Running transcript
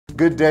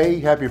Good day,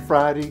 happy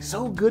Friday.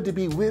 So good to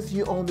be with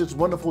you on this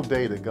wonderful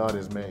day that God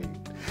has made.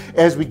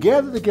 As we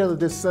gather together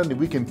this Sunday,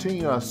 we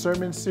continue our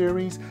sermon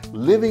series,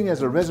 Living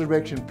as a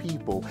Resurrection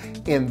People.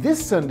 And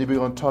this Sunday, we're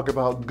going to talk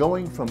about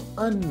going from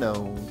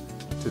unknown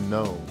to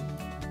known.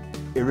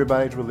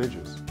 Everybody's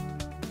religious.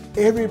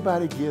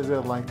 Everybody gives their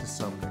life to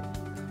something.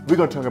 We're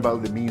going to talk about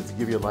what it means to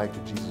give your life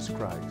to Jesus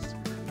Christ.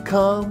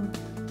 Come,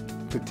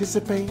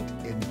 participate,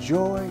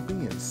 enjoy, be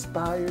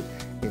inspired,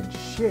 and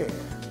share,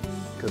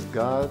 because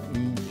God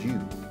needs you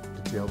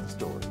to tell the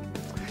story.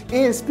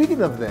 And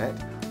speaking of that,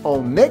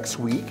 on next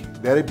week,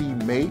 that'll be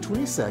May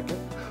 22nd,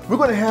 we're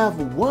going to have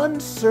one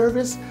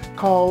service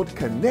called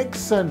Reconnect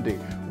Sunday.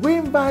 We're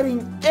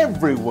inviting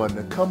everyone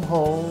to come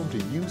home to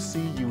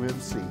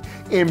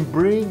UCUMC and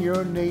bring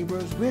your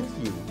neighbors with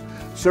you.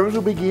 Service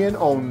will begin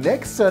on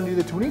next Sunday,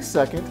 the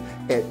 22nd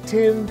at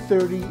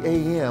 10:30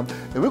 a.m.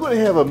 And we're going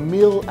to have a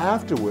meal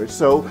afterwards.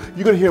 So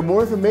you're going to hear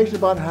more information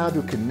about how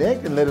to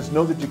connect and let us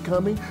know that you're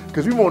coming,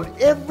 because we want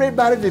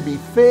everybody to be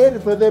fed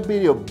and for there to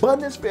be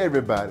abundance for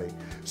everybody.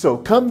 So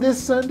come this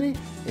Sunday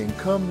and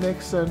come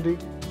next Sunday.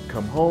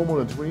 Come home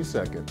on the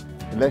 22nd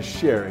and let's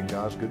share in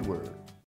God's good word.